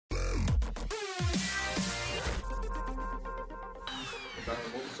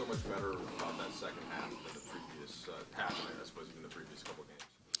much better about that second half than the previous half, and I suppose even the previous couple games?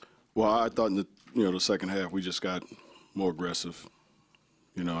 Well, I thought in the second half we just got more aggressive.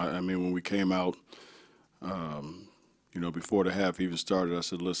 I mean, when we came out, before the half even started, I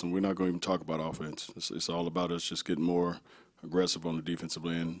said, listen, we're not going to even talk about offense. It's all about us just getting more aggressive on the defensive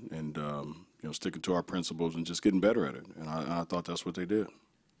end and, sticking to our principles and just getting better at it. And I thought that's what they did.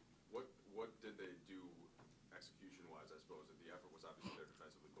 What did they do execution-wise, I suppose? The effort was obviously there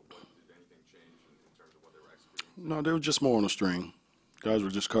defensively, but did anything change in terms of what they were executing? No, they were just more on a string. Guys were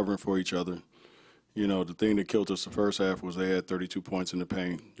just covering for each other. The thing that killed us the first half was they had 32 points in the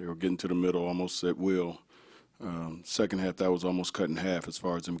paint. They were getting to the middle almost at will. Second half, that was almost cut in half as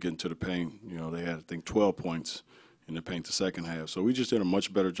far as them getting to the paint. They had, I think, 12 points in the paint the second half. So we just did a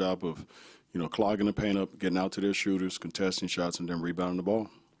much better job of, clogging the paint up, getting out to their shooters, contesting shots, and then rebounding the ball.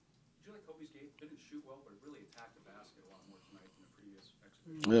 Did you like Kobe's game? Didn't shoot well, but really attacked the basket a lot more tonight than the previous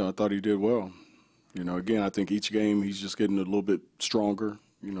exhibition. Yeah, I thought he did well. Again, I think each game he's just getting a little bit stronger.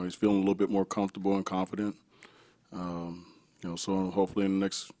 He's feeling a little bit more comfortable and confident. So hopefully in the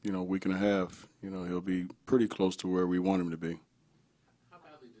next, week and a half, he'll be pretty close to where we want him to be. How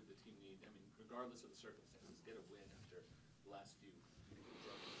badly did the team need, regardless of the circumstances, get a win after the last few?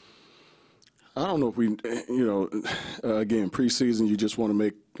 I don't know if we, again, preseason, you just want to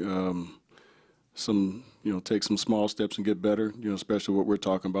make take some small steps and get better, especially what we're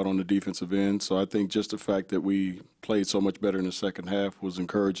talking about on the defensive end. So I think just the fact that we played so much better in the second half was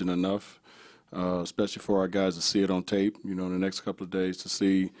encouraging enough, especially for our guys to see it on tape, in the next couple of days to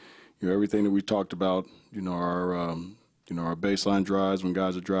see, everything that we talked about, our baseline drives when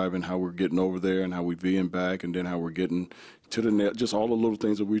guys are driving, how we're getting over there and how we V back, and then how we're getting to the net, just all the little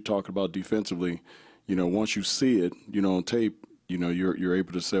things that we talk about defensively. Once you see it, on tape, you're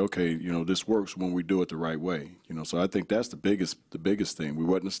able to say, okay, this works when we do it the right way. So I think that's the biggest thing. We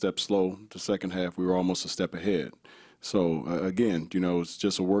wasn't a step slow the second half. We were almost a step ahead. So again, it's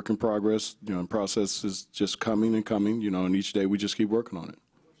just a work in progress. And process is just coming and coming. And each day we just keep working on it.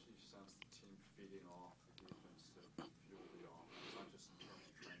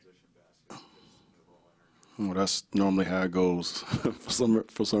 Well, that's normally how it goes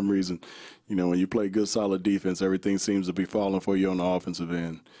for some reason. When you play good, solid defense, everything seems to be falling for you on the offensive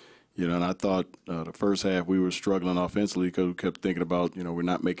end. And I thought the first half we were struggling offensively because we kept thinking about, we're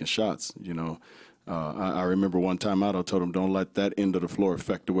not making shots. I remember one time out, I told them, don't let that end of the floor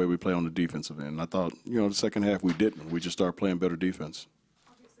affect the way we play on the defensive end. And I thought, the second half we didn't. We just started playing better defense.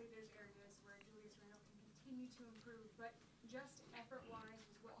 Obviously, there's areas where Julius Randle can continue to improve, but just effort-wise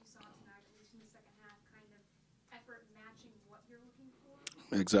was what you saw tonight, at least in the second half, kind of effort matching what you're looking for?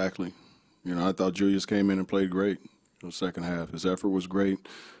 Exactly. I thought Julius came in and played great in the second half. His effort was great.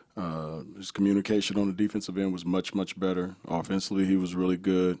 His communication on the defensive end was much, much better. Offensively, he was really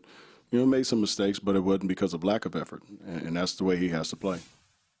good. Made some mistakes, but it wasn't because of lack of effort, and that's the way he has to play.